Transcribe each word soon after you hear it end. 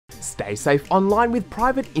Stay safe online with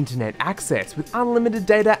private internet access. With unlimited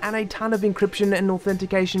data and a ton of encryption and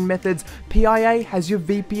authentication methods, PIA has your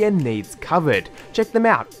VPN needs covered. Check them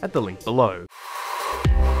out at the link below.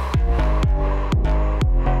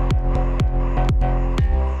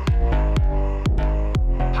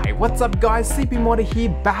 What's up guys, CP Modder here,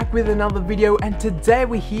 back with another video, and today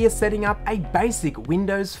we're here setting up a basic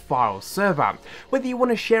Windows file server. Whether you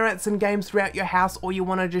want to share out some games throughout your house or you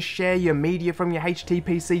want to just share your media from your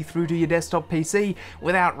HTPC through to your desktop PC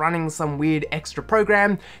without running some weird extra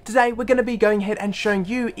program, today we're going to be going ahead and showing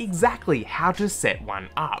you exactly how to set one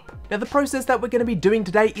up. Now the process that we're going to be doing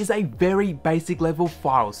today is a very basic level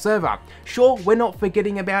file server. Sure, we're not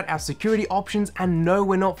forgetting about our security options, and no,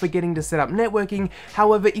 we're not forgetting to set up networking.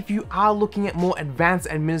 However, if you are looking at more advanced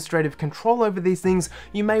administrative control over these things,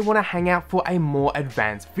 you may want to hang out for a more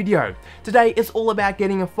advanced video. Today, it's all about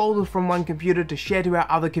getting a folder from one computer to share to our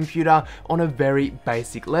other computer on a very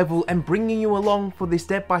basic level and bringing you along for the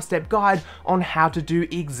step-by-step guide on how to do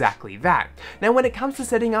exactly that. Now, when it comes to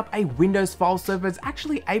setting up a Windows file server, it's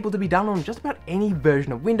actually able to be done on just about any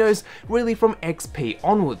version of Windows, really from XP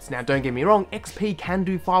onwards. Now, don't get me wrong, XP can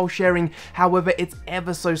do file sharing, however, it's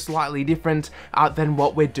ever so slightly different than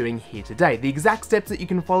what we're doing here today. The exact steps that you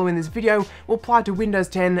can follow in this video will apply to Windows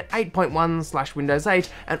 10, 8.1/Windows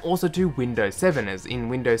 8, and also to Windows 7, as in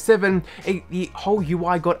Windows 7, the whole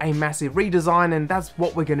UI got a massive redesign, and that's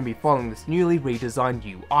what we're going to be following, this newly redesigned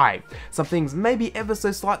UI. Some things may be ever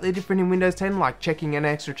so slightly different in Windows 10, like checking an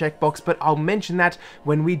extra checkbox, but I'll mention that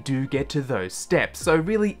when we do get to those steps. So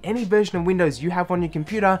really, any version of Windows you have on your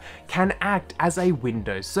computer can act as a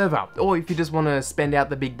Windows server, or if you just want to spend out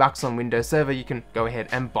the big bucks on Windows Server, you can go ahead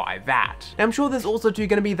and buy that. Now, I'm sure there's also going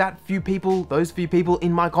to be those few people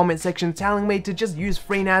in my comment section telling me to just use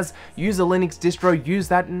FreeNAS, use a Linux distro, use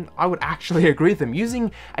that, and I would actually agree with them.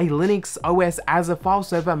 Using a Linux OS as a file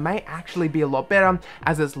server may actually be a lot better,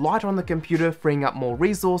 as it's lighter on the computer, freeing up more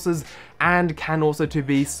resources, and can also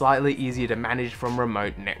be slightly easier to manage from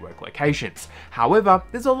remote network locations. However,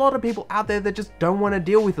 there's a lot of people out there that just don't want to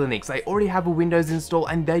deal with Linux. They already have a Windows install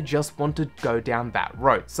and they just want to go down that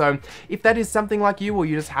road. So if that is something like you, or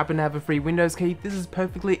you just happen to have a free Windows key, this is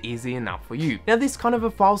perfectly easy enough for you. Now, this kind of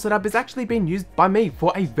a file setup has actually been used by me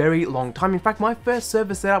for a very long time. In fact, my first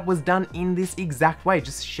server setup was done in this exact way,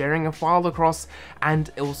 just sharing a file across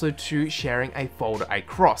and also to sharing a folder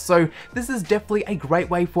across. So this is definitely a great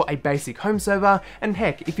way for a basic home server, and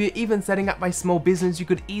heck, if you're even setting up a small business, you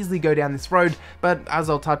could easily go down this road, but as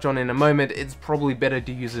I'll touch on in a moment, it's probably better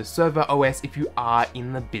to use a server OS if you are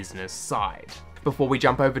in the business side. Before we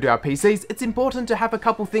jump over to our PCs, it's important to have a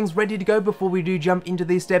couple things ready to go before we do jump into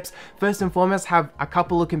these steps. First and foremost, have a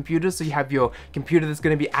couple of computers. So you have your computer that's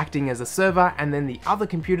going to be acting as a server, and then the other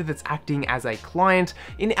computer that's acting as a client.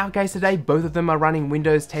 In our case today, both of them are running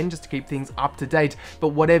Windows 10 just to keep things up to date, but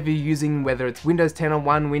whatever you're using, whether it's Windows 10 on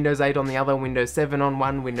one, Windows 8 on the other, Windows 7 on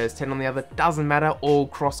one, Windows 10 on the other, doesn't matter, all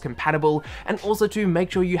cross-compatible. And also to make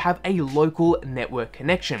sure you have a local network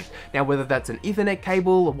connection. Now, whether that's an Ethernet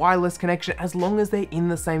cable, a wireless connection, as long as they're in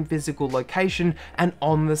the same physical location and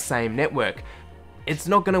on the same network. It's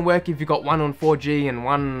not going to work if you've got one on 4G and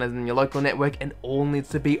one in your local network, and all needs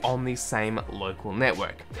to be on the same local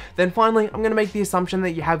network. Then finally, I'm going to make the assumption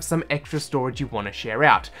that you have some extra storage you want to share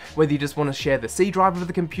out. Whether you just want to share the C drive of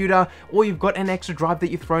the computer, or you've got an extra drive that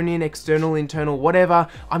you've thrown in, external, internal, whatever,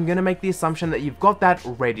 I'm going to make the assumption that you've got that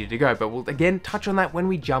ready to go, but we'll again touch on that when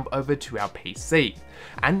we jump over to our PC.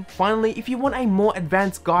 And finally, if you want a more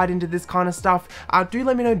advanced guide into this kind of stuff, do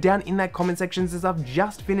let me know down in that comment section, as I've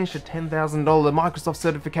just finished a $10,000 Microsoft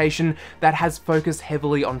certification that has focused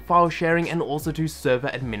heavily on file sharing and also to server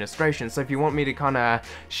administration. So if you want me to kind of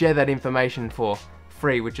share that information for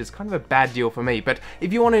free, which is kind of a bad deal for me, but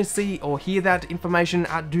if you want to see or hear that information,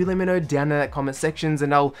 do let me know down in that comment sections,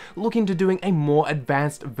 and I'll look into doing a more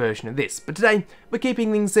advanced version of this. But today, we're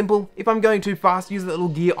keeping things simple. If I'm going too fast, use the little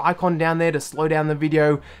gear icon down there to slow down the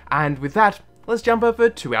video, and with that, let's jump over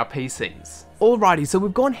to our PCs. Alrighty, so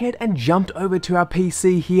we've gone ahead and jumped over to our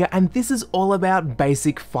PC here, and this is all about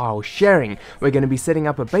basic file sharing. We're going to be setting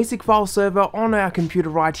up a basic file server on our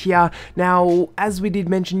computer right here. Now, as we did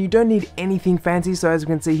mention, you don't need anything fancy, so as you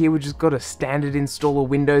can see here, we've just got a standard installer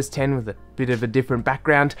Windows 10 with a bit of a different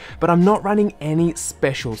background, but I'm not running any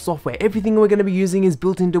special software. Everything we're going to be using is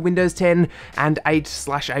built into Windows 10 and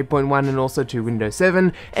 8/8.1 and also to Windows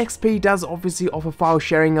 7. XP does obviously offer file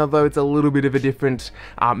sharing, although it's a little bit of a different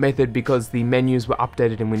method because the menus were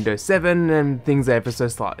updated in Windows 7 and things are ever so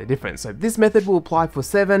slightly different. So this method will apply for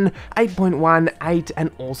 7, 8.1, 8 and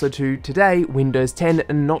also to today Windows 10,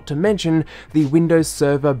 and not to mention the Windows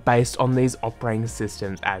Server based on these operating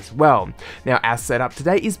systems as well. Now our setup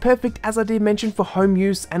today is perfect, as I did mention, for home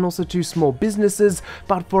use and also to small businesses,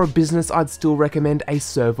 but for a business I'd still recommend a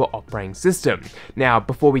server operating system. Now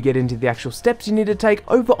before we get into the actual steps you need to take,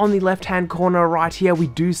 over on the left hand corner right here we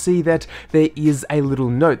do see that there is a little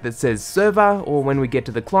note that says server, or when we get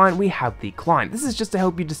to the client we have the client. This is just to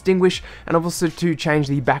help you distinguish and also to change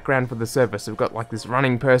the background for the server. So we've got like this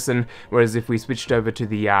running person, whereas if we switched over to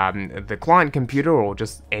the client computer or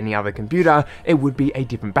just any other computer, it would be a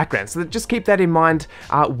different background. So just keep that in mind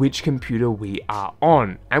which computer we are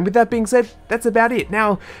on. And with that being said, that's about it.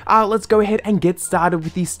 Now let's go ahead and get started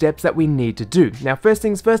with the steps that we need to do. Now first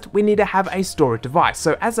things first, we need to have a storage device.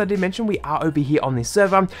 So as I did mention, we are over here on this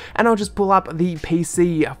server, and I'll just pull up the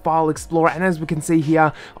PC file explorer, and as we can see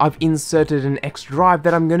here, I've inserted an extra drive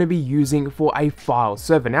that I'm going to be using for a file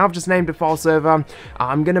server. Now I've just named it file server.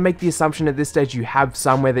 I'm going to make the assumption at this stage you have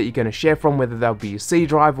somewhere that you're going to share from, whether that'll be a C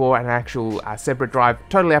drive or an actual separate drive,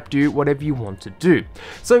 totally up to you, whatever you want to do.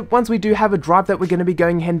 So once we do have a drive that we're going to be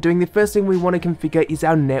going ahead and doing, the first thing we want to configure is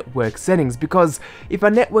our network settings, because if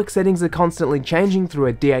our network settings are constantly changing through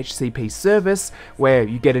a DHCP service, where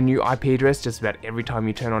you get a new IP address just about every time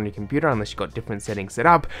you turn on your computer, unless you've got different settings set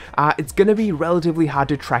up, it's going to be relatively hard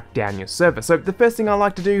to track down your server. So the first thing I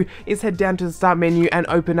like to do is head down to the start menu and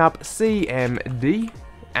open up CMD,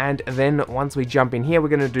 and then once we jump in here, we're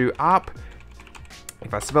going to do ARP,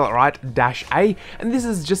 if I spell it right, -A, and this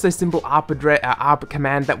is just a simple ARP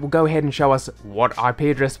command that will go ahead and show us what IP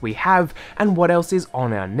address we have and what else is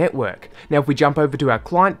on our network. Now if we jump over to our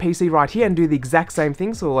client PC right here and do the exact same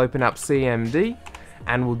thing, so we'll open up CMD,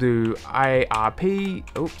 and we'll do ARP-A.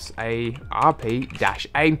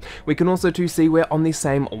 We can also see we're on the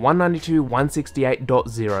same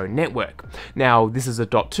 192.168.0 network. Now this is a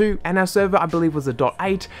 .2 and our server I believe was a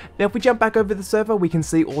 .8. Now if we jump back over the server, we can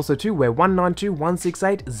see also too we're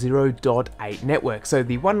 192.168.0.8 network. So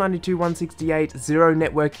the 192.168.0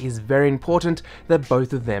 network is very important that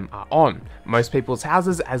both of them are on. Most people's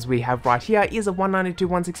houses, as we have right here, is a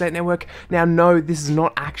 192.168 network. Now no, this is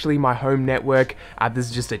not actually my home network. This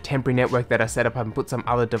is just a temporary network that I set up and put some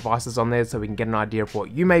other devices on there so we can get an idea of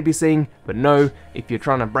what you may be seeing. But no, if you're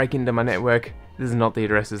trying to break into my network, this is not the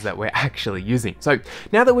addresses that we're actually using. So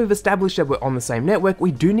now that we've established that we're on the same network, we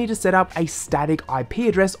do need to set up a static IP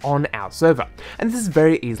address on our server. And this is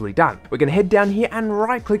very easily done. We're going to head down here and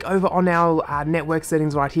right click over on our network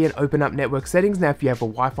settings right here and open up network settings. Now if you have a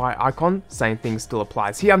Wi-Fi icon, same thing still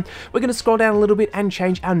applies here. We're going to scroll down a little bit and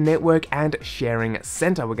change our network and sharing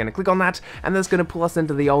center. We're going to click on that, and that's going to pull us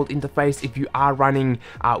into the old interface. If you are running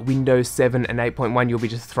Windows 7 and 8.1, you'll be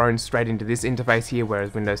just thrown straight into this interface here,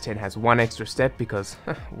 whereas Windows 10 has one extra step because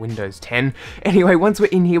Windows 10. Anyway, once we're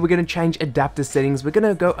in here, we're going to change adapter settings. We're going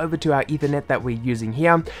to go over to our Ethernet that we're using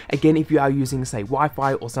here. Again, if you are using say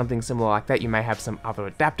Wi-Fi or something similar like that, you may have some other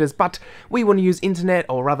adapters, but we want to use internet,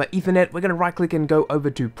 or rather Ethernet. We're going to right click and go over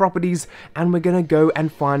to properties, and we're going to go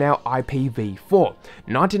and find our IPv4.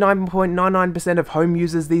 99.99% of home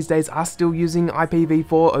users these days are still using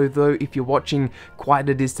IPv4, although if you're watching quite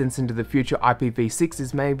a distance into the future, IPv6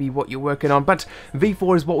 is maybe what you're working on, but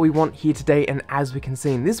v4 is what we want here today. And as we can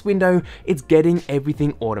see in this window, it's getting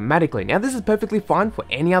everything automatically. Now this is perfectly fine for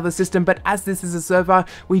any other system, but as this is a server,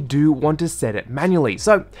 we do want to set it manually.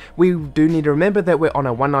 So we do need to remember that we're on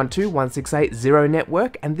a 192.168.0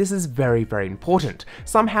 network, and this is very, very important.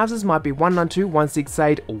 Some houses might be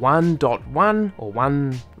 192.168.1.1 or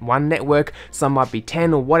 1 network, some might be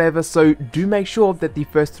 10 or whatever, so do make sure that the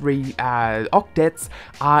first 3 octets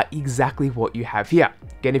are exactly what you have here.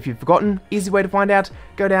 Again, if you've forgotten, easy way to find out,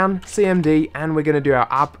 go down CMD, and we're going to do our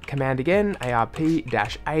ARP command again,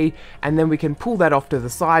 ARP-A, and then we can pull that off to the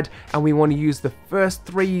side, and we want to use the first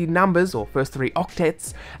 3 numbers or first 3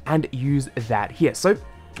 octets and use that here. So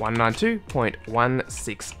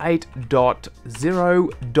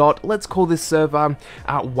 192.168.0. Let's call this server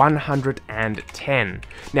 110.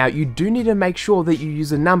 Now you do need to make sure that you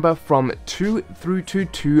use a number from 2 through to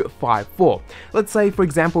 254. Let's say for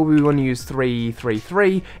example we want to use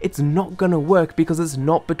 333. It's not going to work because it's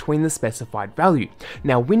not between the specified value.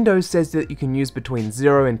 Now Windows says that you can use between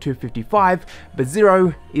 0 and 255, but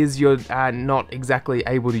 0 is you're not exactly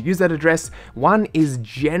able to use that address. 1 is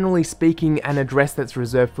generally speaking an address that's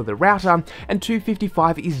reserved reserved for the router, and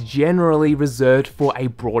 255 is generally reserved for a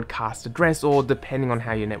broadcast address, or depending on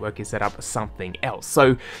how your network is set up, something else.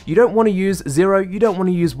 So you don't want to use 0, you don't want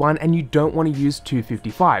to use 1, and you don't want to use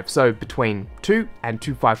 255. So between 2 and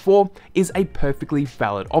 254 is a perfectly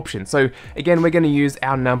valid option. So again, we're going to use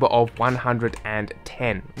our number of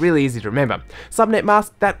 110. Really easy to remember. Subnet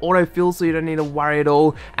mask, that autofills, so you don't need to worry at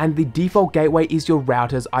all, and the default gateway is your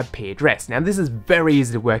router's IP address. Now this is very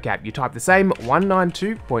easy to work out. You type the same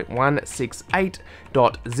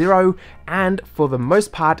 192.168.0, and for the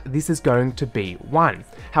most part this is going to be 1.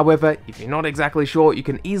 However, if you're not exactly sure, you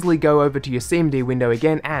can easily go over to your CMD window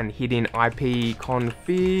again and hit in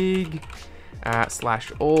ipconfig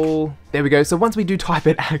 /all. There we go. So once we do type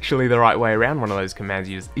it actually the right way around, one of those commands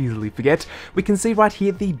you just easily forget, we can see right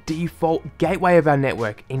here the default gateway of our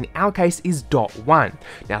network, in our case, is .1.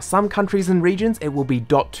 Now some countries and regions it will be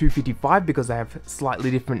 .255 because they have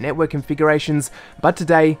slightly different network configurations, but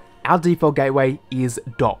today our default gateway is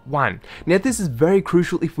 .1. Now this is very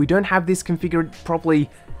crucial. If we don't have this configured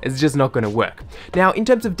properly, it's just not going to work. Now in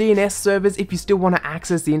terms of DNS servers, if you still want to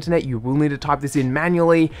access the internet, you will need to type this in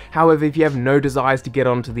manually. However, if you have no desires to get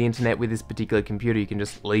onto the internet with this particular computer, you can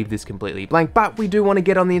just leave this completely blank. But we do want to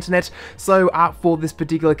get on the internet, so for this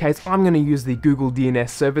particular case, I'm going to use the Google DNS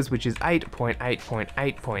servers, which is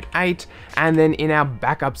 8.8.8.8, and then in our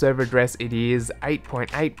backup server address, it is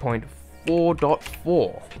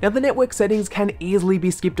 8.8.4.4. Now the network settings can easily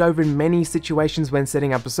be skipped over in many situations when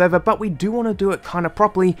setting up a server, but we do want to do it kind of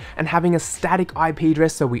properly, and having a static IP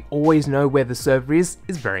address so we always know where the server is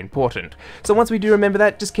very important. So once we do remember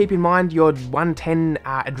that, just keep in mind your 110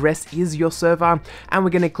 address is your server, and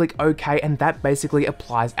we're going to click OK, and that basically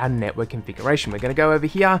applies our network configuration. We're going to go over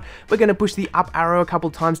here, we're going to push the up arrow a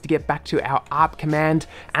couple times to get back to our ARP command,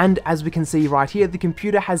 and as we can see right here, the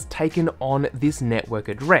computer has taken on this network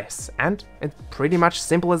address, and it's pretty much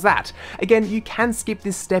simple as that. Again, you can skip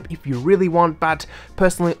this step if you really want, but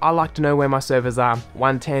personally I like to know where my servers are.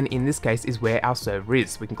 110 in this case is where our server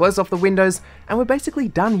is. We can close off the windows and we're basically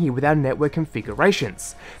done here with our network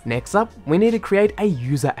configurations. Next up, we need to create a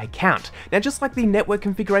user account. Now just like the network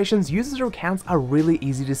configurations, user accounts are really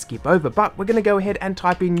easy to skip over, but we're going to go ahead and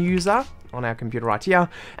type in user on our computer right here,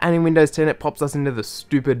 and in Windows 10 it pops us into the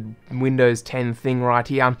stupid Windows 10 thing right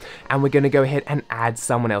here, and we're going to go ahead and add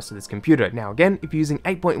someone else to this computer. Now again, if you're using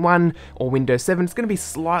 8.1 or Windows 7, it's going to be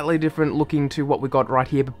slightly different looking to what we got right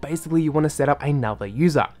here, but basically you want to set up another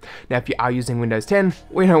user. Now if you are using Windows 10,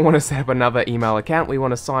 we don't want to set up another email account, we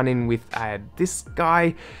want to sign in with this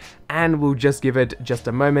guy, and we'll just give it just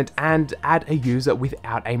a moment and add a user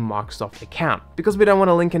without a Microsoft account. Because we don't want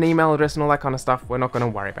to link an email address and all that kind of stuff, we're not going to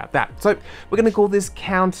worry about that. So we're going to call this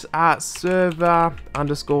count server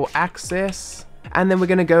underscore access, and then we're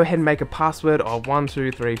going to go ahead and make a password of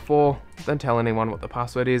 1234. Don't tell anyone what the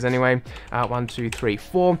password is anyway.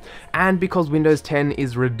 1234. And because Windows 10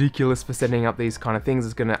 is ridiculous for setting up these kind of things,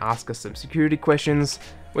 it's going to ask us some security questions.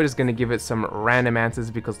 We're just going to give it some random answers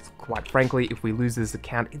because, quite frankly, if we lose this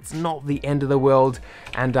account, it's not the end of the world.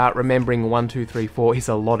 And remembering 1234 is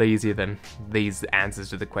a lot easier than these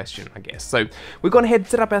answers to the question, I guess. So we've gone ahead and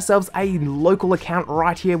set up ourselves a local account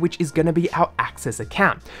right here, which is going to be our access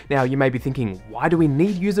account. Now, you may be thinking, why do we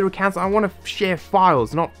need user accounts? I want to share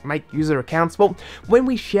files, not make user accounts. Well, when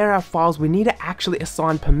we share our files, we need to actually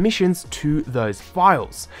assign permissions to those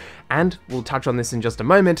files. And we'll touch on this in just a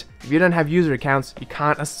moment. If you don't have user accounts, you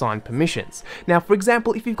can't assign permissions. Now, for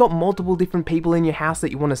example, if you've got multiple different people in your house that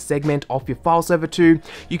you want to segment off your file server to,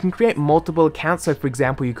 you can create multiple accounts. So for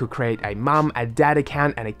example, you could create a mum, a dad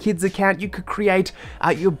account, and a kid's account. You could create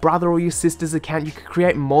your brother or your sister's account. You could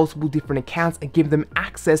create multiple different accounts and give them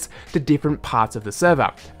access to different parts of the server.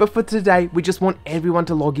 But for today, we just want everyone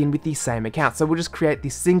to log in with the same account. So we'll just create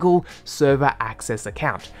this single server access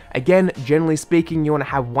account. Again, generally speaking, you want to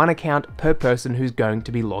have one account per person who's going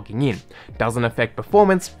to be logging in. Doesn't affect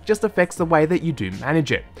performance, just affects the way that you do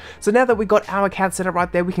manage it. So now that we've got our account set up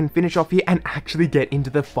right there, we can finish off here and actually get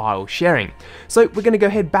into the file sharing. So we're going to go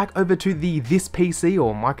ahead back over to this PC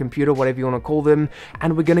or my computer, whatever you want to call them,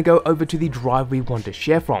 and we're going to go over to the drive we want to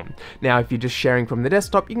share from. Now, if you're just sharing from the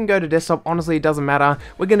desktop, you can go to desktop. Honestly, it doesn't matter.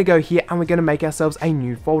 We're going to go here and we're going to make ourselves a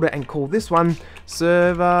new folder and call this one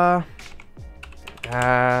server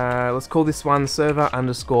let's call this one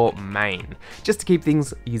server_main, just to keep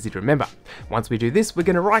things easy to remember. Once we do this, we're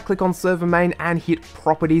going to right click on server main and hit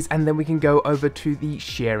properties, and then we can go over to the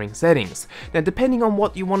sharing settings. Now, depending on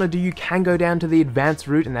what you want to do, you can go down to the advanced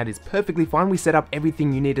route, and that is perfectly fine. We set up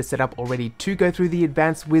everything you need to set up already to go through the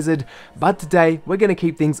advanced wizard, but today we're going to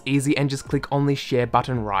keep things easy and just click on the share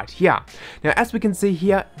button right here. Now, as we can see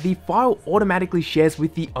here, the file automatically shares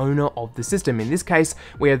with the owner of the system. In this case,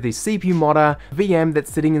 we have the CPU modder VM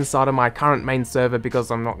that's sitting inside of my current main server,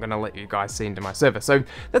 because I'm not going to let you guys see into my server. So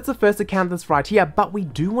that's the first account that's right here, but we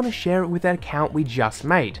do want to share it with that account we just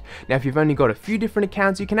made. Now, if you've only got a few different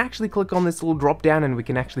accounts, you can actually click on this little drop down and we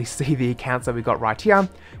can actually see the accounts that we got right here.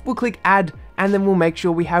 We'll click add, and then we'll make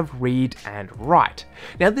sure we have read and write.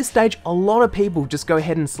 Now, at this stage, a lot of people just go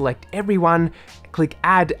ahead and select everyone, click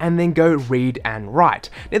add, and then go read and write.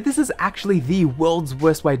 Now, this is actually the world's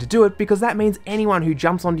worst way to do it, because that means anyone who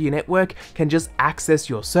jumps onto your network can just access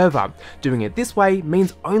your server. Doing it this way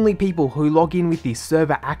means only people who log in with the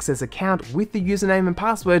server access account with the username and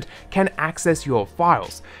password can access your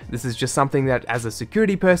files. This is just something that, as a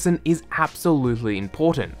security person, is absolutely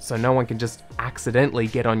important, so no one can just accidentally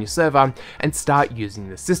get on your server and start using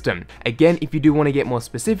the system. Again, if you do want to get more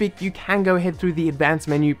specific, you can go ahead through the advanced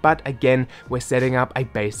menu, but again, we're setting up a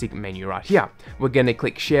basic menu right here. We're going to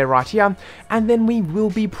click share right here, and then we will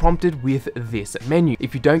be prompted with this menu.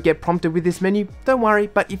 If you don't get prompted with this menu, don't worry,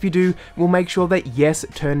 but if you do, we'll make sure that yes,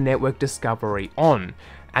 turn network discovery on.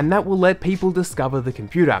 And that will let people discover the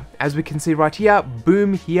computer. As we can see right here,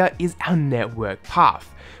 boom, here is our network path.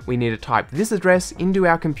 We need to type this address into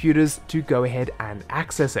our computers to go ahead and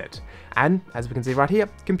access it. And as we can see right here,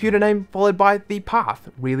 computer name followed by the path.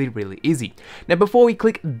 Really, really easy. Now, before we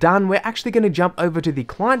click done, we're actually going to jump over to the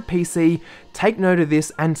client PC, take note of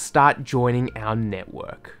this, and start joining our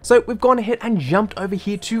network. So we've gone ahead and jumped over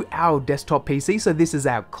here to our desktop PC. So this is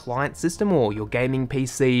our client system, or your gaming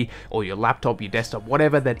PC, or your laptop, your desktop,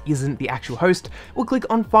 whatever that isn't the actual host. We'll click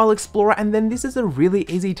on File Explorer, and then this is a really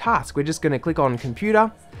easy task. We're just going to click on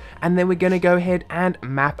Computer, and then we're going to go ahead and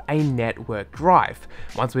map a network drive.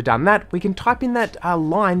 Once we've done that, we can type in that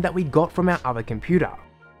line that we got from our other computer.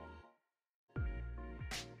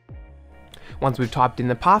 Once we've typed in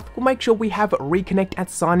the path, we'll make sure we have reconnect at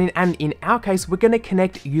sign in, and in our case, we're going to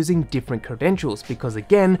connect using different credentials, because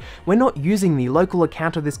again, we're not using the local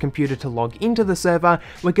account of this computer to log into the server.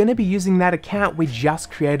 We're going to be using that account we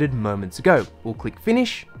just created moments ago. We'll click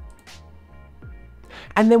finish,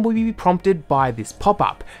 and then we'll be prompted by this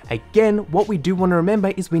pop-up. Again, what we do want to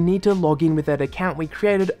remember is we need to log in with that account we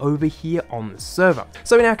created over here on the server.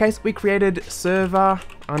 So in our case, we created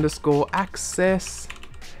server_access,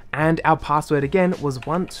 and our password again was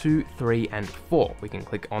 1, 2, 3, and 4. We can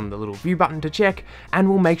click on the little view button to check, and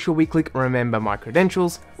we'll make sure we click remember my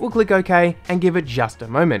credentials. We'll click OK and give it just a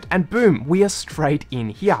moment, and boom, we are straight in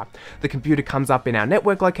here. The computer comes up in our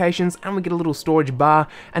network locations, and we get a little storage bar,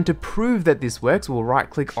 and to prove that this works, we'll right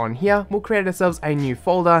click on here. We'll create ourselves a new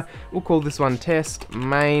folder. We'll call this one test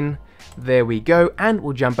main. There we go, and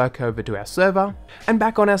we'll jump back over to our server. And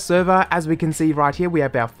back on our server, as we can see right here, we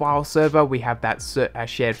have our file server, we have that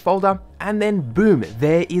shared folder, and then boom,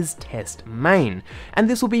 there is test main. And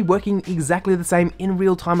this will be working exactly the same in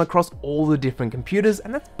real time across all the different computers,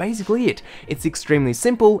 and that's basically it. It's extremely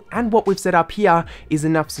simple, and what we've set up here is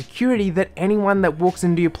enough security that anyone that walks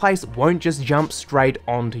into your place won't just jump straight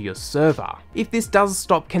onto your server. If this does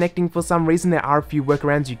stop connecting for some reason, there are a few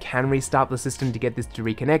workarounds. You can restart the system to get this to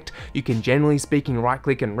reconnect. You can, generally speaking, right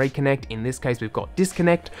click and reconnect. In this case, we've got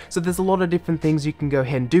disconnect. So there's a lot of different things you can go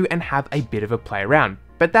ahead and do and have a bit of a play around.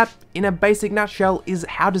 But that, in a basic nutshell, is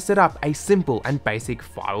how to set up a simple and basic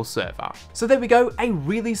file server. So there we go, a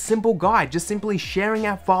really simple guide, just simply sharing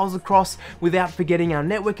our files across without forgetting our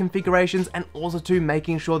network configurations, and also to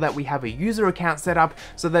making sure that we have a user account set up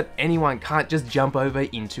so that anyone can't just jump over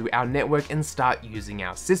into our network and start using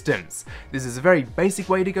our systems. This is a very basic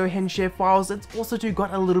way to go ahead and share files. It's also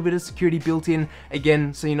got a little bit of security built in,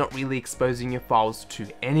 again, so you're not really exposing your files to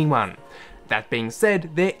anyone. That being said,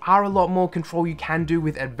 there are a lot more control you can do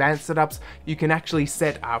with advanced setups. You can actually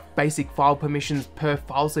set basic file permissions per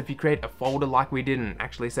file. So if you create a folder like we did and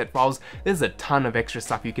actually set files, there's a ton of extra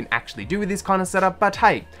stuff you can actually do with this kind of setup. But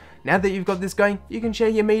hey, now that you've got this going, you can share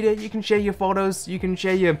your media, you can share your photos, you can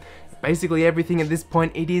share your basically everything at this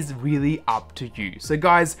point. It is really up to you. So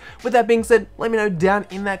guys, with that being said, let me know down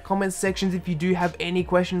in that comments sections if you do have any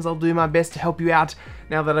questions. I'll do my best to help you out.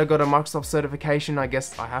 Now that I got a Microsoft certification, I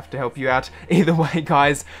guess I have to help you out. Either way,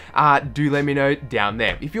 guys, do let me know down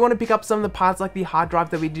there. If you want to pick up some of the parts like the hard drive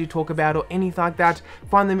that we did talk about or anything like that,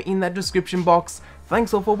 find them in that description box.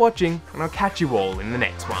 Thanks all for watching, and I'll catch you all in the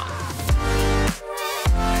next one.